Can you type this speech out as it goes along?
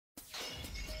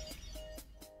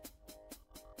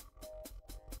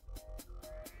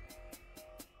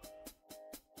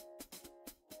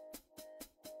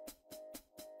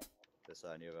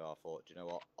and the other. I thought, do you know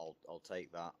what? I'll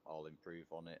take that. I'll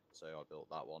improve on it. So I built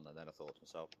that one, and then I thought to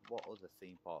myself, what other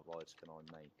theme park rides can I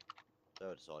make? So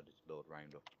I decided to build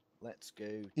Roundup. Let's go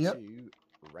to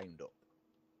Roundup.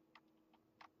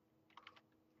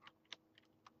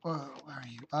 Whoa, where are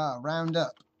you? Ah,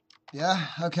 Roundup. Yeah.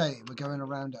 Okay, we're going to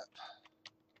Roundup.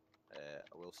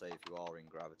 I will say, if you are in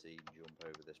gravity, jump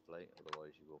over this plate,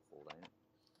 otherwise you will fall down.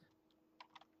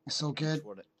 It's all good.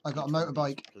 I got a Each one of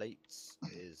motorbike. these plates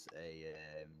is a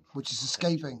which is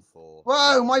escaping. For...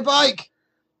 Whoa, my bike!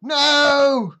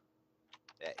 No!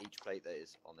 Yeah, each plate that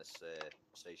is on this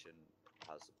station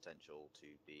has the potential to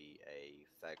be a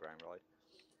fairground ride.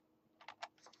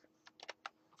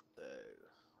 So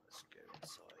let's go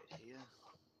inside here.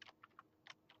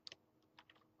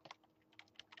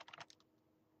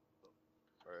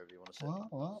 Wherever you want to sit.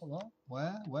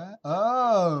 What? Where?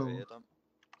 Oh! Here,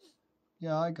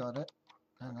 yeah, I got it.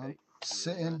 Hang on.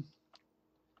 Sitting.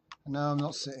 No, I'm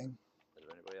not sitting. Is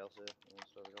there anybody else here who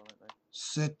wants to have a go on it now?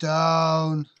 Sit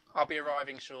down! I'll be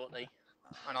arriving shortly,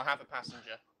 and I'll have a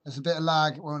passenger. There's a bit of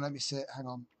lag. It won't let me sit. Hang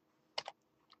on.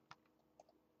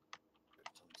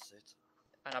 Sit.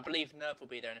 And I believe Nerf will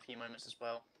be there in a few moments as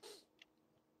well.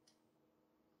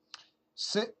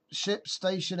 Sit, ship,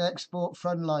 station, export,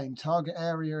 front line. Target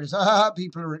area is...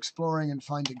 people are exploring and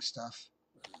finding stuff.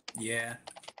 Yeah.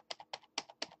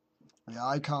 Yeah,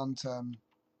 I can't...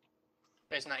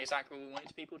 Isn't that exactly what we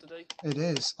wanted people to do? It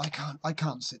is. I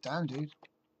can't sit down, dude.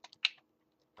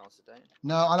 Can't sit down?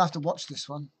 No, I'll have to watch this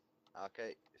one.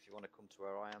 Okay, if you want to come to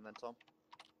where I am then, Tom.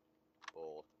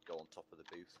 Or go on top of the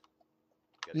booth.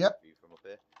 Get a view from up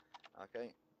here.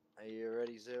 Okay, are you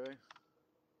ready, Zero?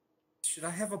 Should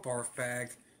I have a barf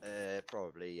bag?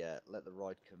 Probably, yeah. Let the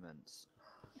ride commence.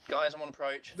 Guys, I'm on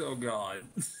approach. Oh, God.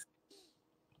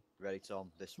 Ready,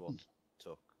 Tom? This one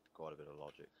took quite a bit of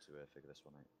logic to figure this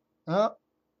one out. Oh.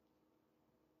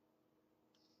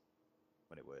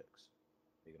 When it works.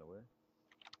 Are you going to work?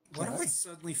 Why do I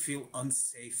suddenly feel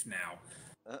unsafe now?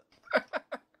 Okay,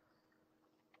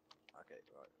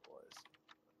 right. What is...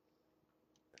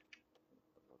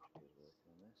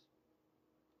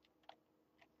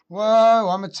 Whoa,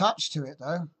 I'm attached to it,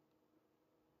 though.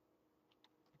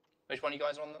 Which one are you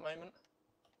guys on at the moment?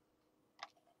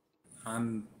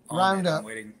 I'm on Roundup. I'm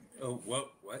waiting. Oh, whoa,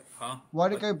 what? Huh?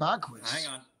 Why'd it go backwards? Hang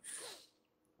on.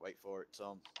 Wait for it,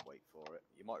 Tom. Wait for it.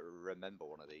 You might remember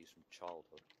one of these from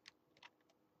childhood.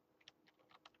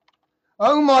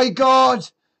 Oh my God!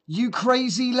 You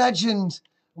crazy legend!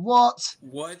 What?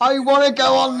 What? I want to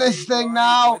go on this thing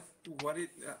now! What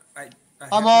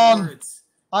I'm on! Words.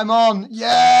 I'm on!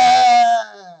 Yeah!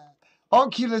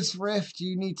 Oculus Rift,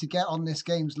 you need to get on this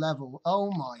game's level. Oh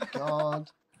my God.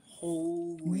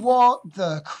 Holy what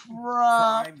the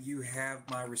crap? Prime, you have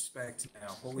my respect now.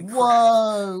 Holy crap.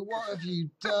 Whoa, what have you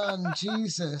done?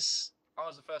 Jesus. I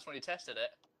was the first one who tested it.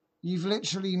 You've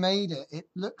literally made it. It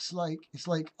looks like, it's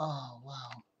like, oh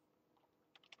wow.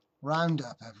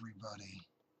 Roundup, everybody.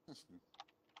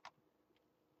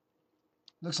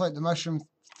 Looks like the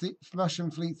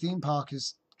MushroomFleet theme park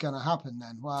is going to happen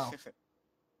then. Wow.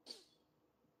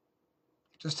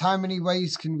 Just how many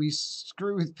ways can we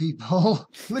screw with people?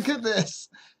 Look at this.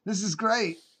 This is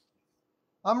great.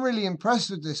 I'm really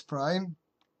impressed with this, Prime.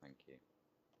 Thank you.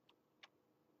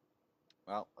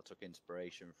 Well, I took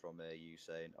inspiration from you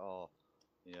saying, oh,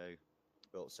 you know,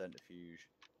 built centrifuge,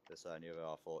 this and the other.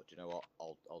 I thought, do you know what?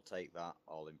 I'll take that.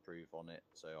 I'll improve on it.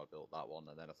 So I built that one,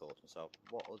 and then I thought to myself,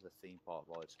 what other theme park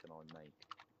rides can I make?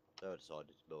 So I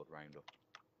decided to build Roundup.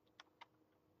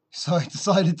 So I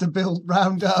decided to build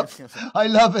Roundup. I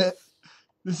love it.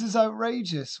 This is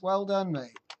outrageous. Well done,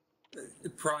 mate.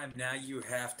 Prime, now you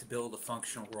have to build a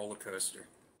functional roller coaster.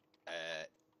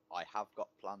 I have got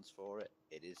plans for it.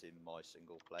 It is in my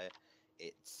single player.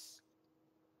 It's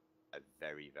a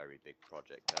very, very big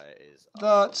project. There is a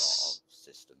lot of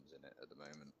systems in it at the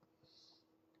moment.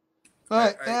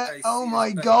 Oh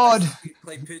my God. I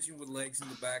play Pigeon with legs in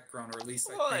the background, or at least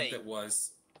I think that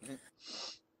was.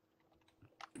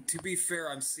 To be fair,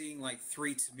 I'm seeing like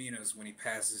 3 Taminos when he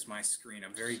passes my screen.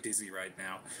 I'm very dizzy right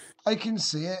now. I can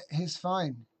see it. He's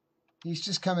fine. He's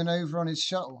just coming over on his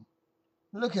shuttle.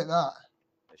 Look at that.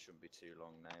 It shouldn't be too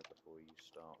long now before you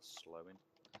start slowing.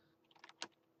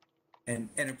 And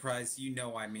Enterprise, you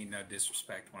know I mean no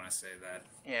disrespect when I say that.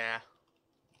 Yeah.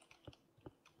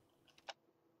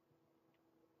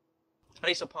 At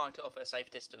least I parked it off at a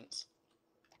safe distance.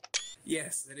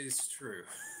 Yes, that is true.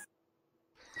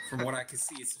 From what I can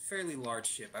see, it's a fairly large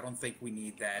ship. I don't think we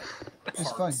need that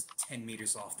parked 10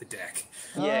 meters off the deck.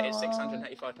 Yeah, it's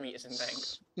 685 meters in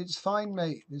length. It's fine,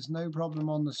 mate. There's no problem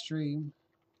on the stream.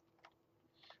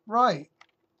 Right.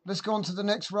 Let's go on to the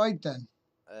next ride then.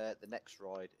 The next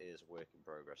ride is work in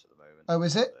progress at the moment. Oh,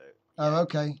 is it? So, Oh, yeah,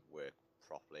 okay. work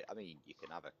properly. I mean, you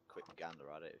can have a quick gander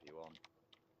at it if you want.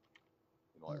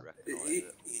 You might recognise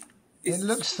it. It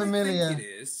looks familiar. I think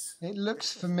it is. It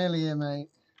looks familiar, mate.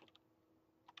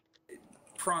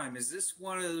 Prime, is this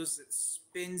one of those that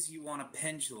spins you on a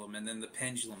pendulum and then the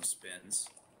pendulum spins?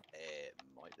 It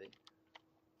might be.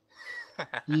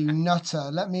 You nutter.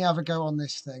 Let me have a go on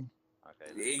this thing.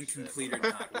 Okay. Incomplete or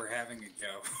not, we're having a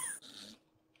go.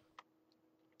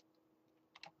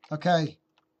 Okay.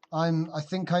 I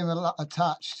think I'm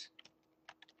attached.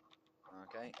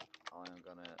 Okay. I am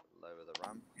gonna lower the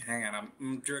ramp. Hang on,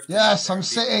 I'm drifting. Yes, there. I'm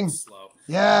being a little sitting. slow.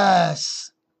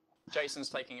 Yes. Jason's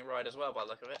taking a ride as well, by the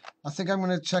look of it. I think I'm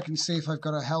going to check and see if I've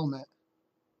got a helmet.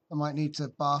 I might need to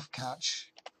bath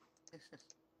catch.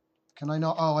 Can I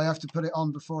not? Oh, I have to put it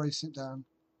on before I sit down.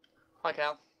 Hi,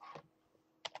 Cal.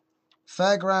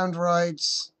 Fairground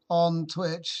rides on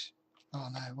Twitch. Oh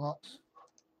no, what?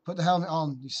 Put the helmet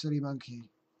on, you silly monkey.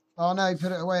 Oh no,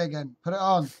 put it away again. Put it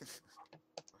on.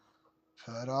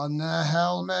 Put on the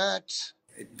helmet.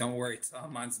 Hey, don't worry,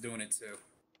 Tom. Mine's doing it too.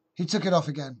 He took it off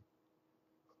again.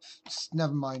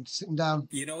 Never mind. Sitting down.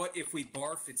 You know what? If we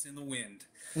barf, it's in the wind.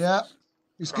 Yeah.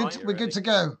 It's Right, good. We're good to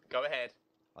go. Go ahead.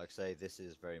 Like I say, this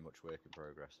is very much work in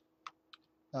progress.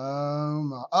 Oh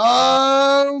my.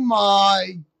 Oh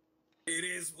my. It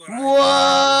is what Whoa!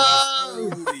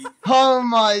 I Oh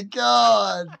my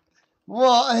god.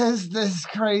 What is this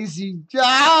crazy?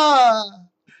 Ah!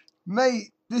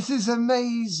 Mate, this is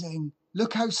amazing.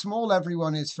 Look how small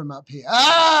everyone is from up here.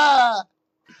 Ah!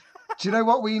 Do you know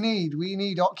what we need? We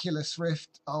need Oculus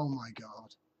Rift. Oh my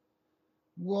god.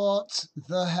 What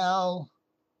the hell?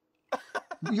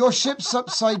 Your ship's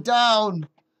upside down.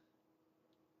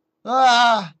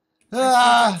 Ah!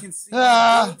 I can see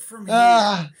my boat from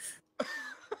here.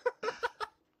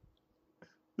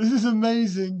 This is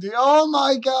amazing, dude. Oh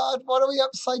my god, what are we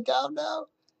upside down now?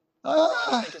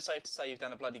 I think it's safe to say you've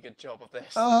done a bloody good job of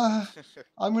this.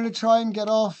 I'm going to try and get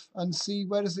off and see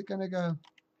where is it going to go.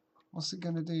 What's it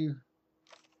going to do?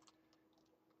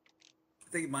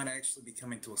 I think it might actually be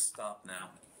coming to a stop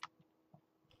now.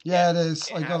 Yeah, it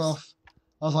is. I got off.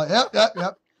 I was like,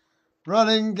 yep.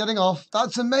 Running, getting off.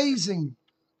 That's amazing.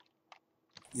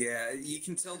 Yeah, you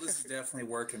can tell this is definitely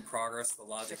work in progress. The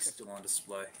logic's still on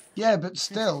display. Yeah, but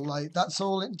still, like, that's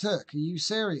all it took. Are you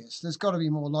serious? There's got to be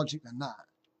more logic than that.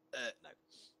 No.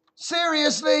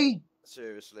 Seriously?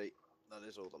 Seriously, that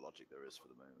is all the logic there is for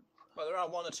the moment. Well, there are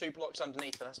 1 or 2 blocks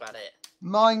underneath, but that's about it.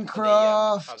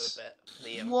 Minecraft.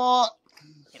 What?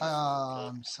 Oh,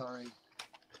 I'm sorry.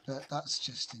 But that's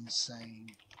just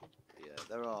insane. Yeah,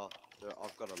 there are.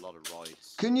 I've got a lot of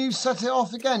rides. Can you set it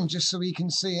off again just so we can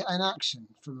see it in action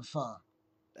from afar?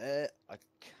 I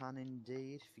can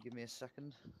indeed, if you give me a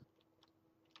second.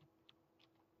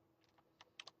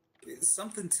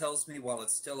 Something tells me while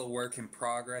it's still a work in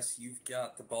progress, you've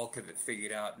got the bulk of it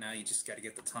figured out. Now you just got to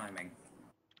get the timing.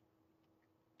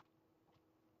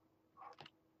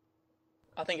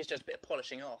 I think it's just a bit of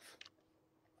polishing off.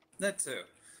 That too.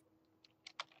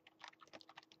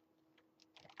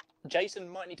 Jason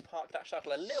might need to park that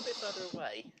shuttle a little bit further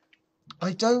away.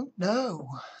 I don't know.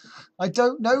 I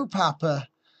don't know, Papa.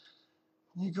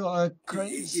 You got a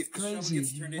crazy.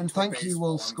 And thank you,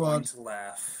 Wolf Squad. To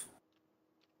laugh.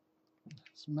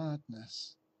 It's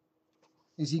madness.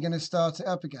 Is he going to start it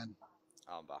up again?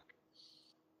 I'm back.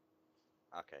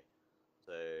 Okay.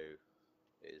 So,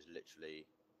 it is literally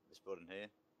this button here.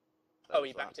 Oh,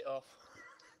 he backed it off.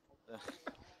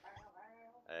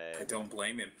 I don't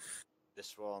blame him.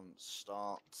 This one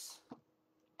starts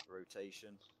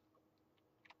rotation.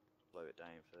 Slow it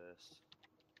down first.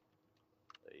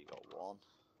 There you got 1.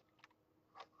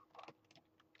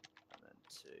 And then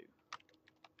 2.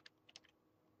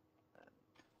 And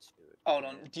 2 again. Hold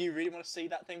on, do you really want to see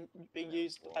that thing being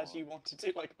used as you wanted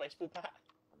to, like a baseball bat?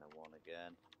 And then 1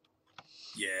 again.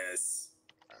 Yes.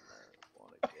 And then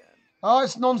 1 again. Oh,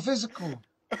 it's non-physical.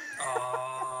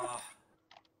 Ah.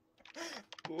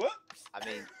 Whoops. I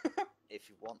mean, if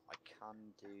you want, I can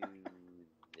do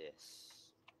this.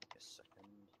 A second.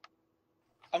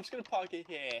 I'm just going to park it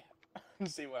here and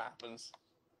see what happens.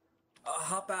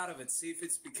 Hop out of it. See if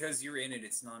it's because you're in it.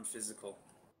 It's non-physical.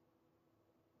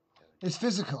 It's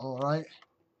physical, all right?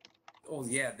 Oh,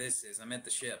 yeah, this is. I meant the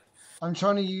ship. I'm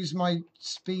trying to use my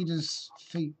speeder's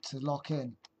feet to lock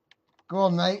in. Go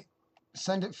on, mate.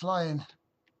 Send it flying.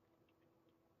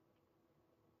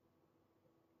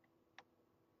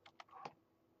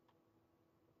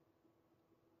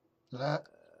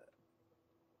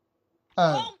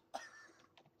 Oh.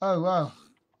 Oh, wow.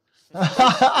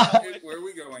 Where are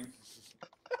we going?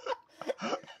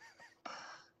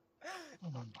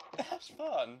 That's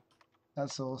fun.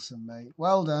 That's awesome, mate.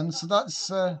 Well done. So that's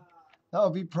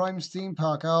that'll be Prime's theme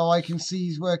park. Oh, I can see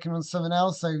he's working on something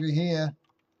else over here.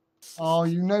 Oh,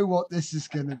 you know what this is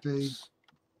going to be.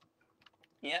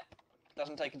 Yep.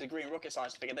 Doesn't take a degree in rocket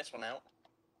science to figure this one out.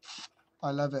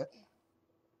 I love it.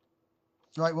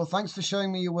 Right, well, thanks for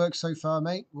showing me your work so far,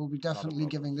 mate. We'll be definitely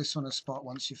giving this one a spot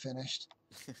once you're finished.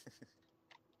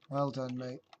 Well done,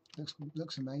 mate.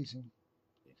 Looks amazing.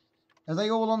 Are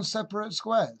they all on separate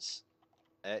squares?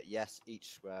 Yes,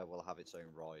 each square will have its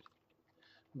own ride.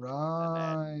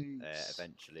 Right. And then,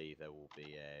 eventually there will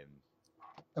be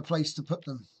a place to put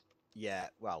them. Yeah,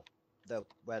 well,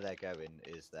 where they're going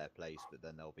is their place, but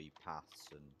then there'll be paths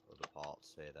and other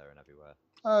parts here, there, and everywhere.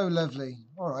 Oh, lovely.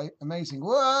 All right, amazing.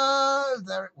 Whoa,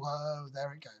 there it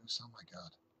goes. Oh my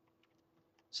God.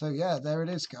 So yeah, there it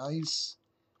is, guys.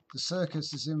 The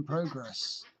circus is in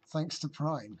progress. Thanks to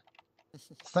Prime.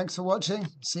 Thanks for watching.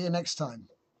 See you next time.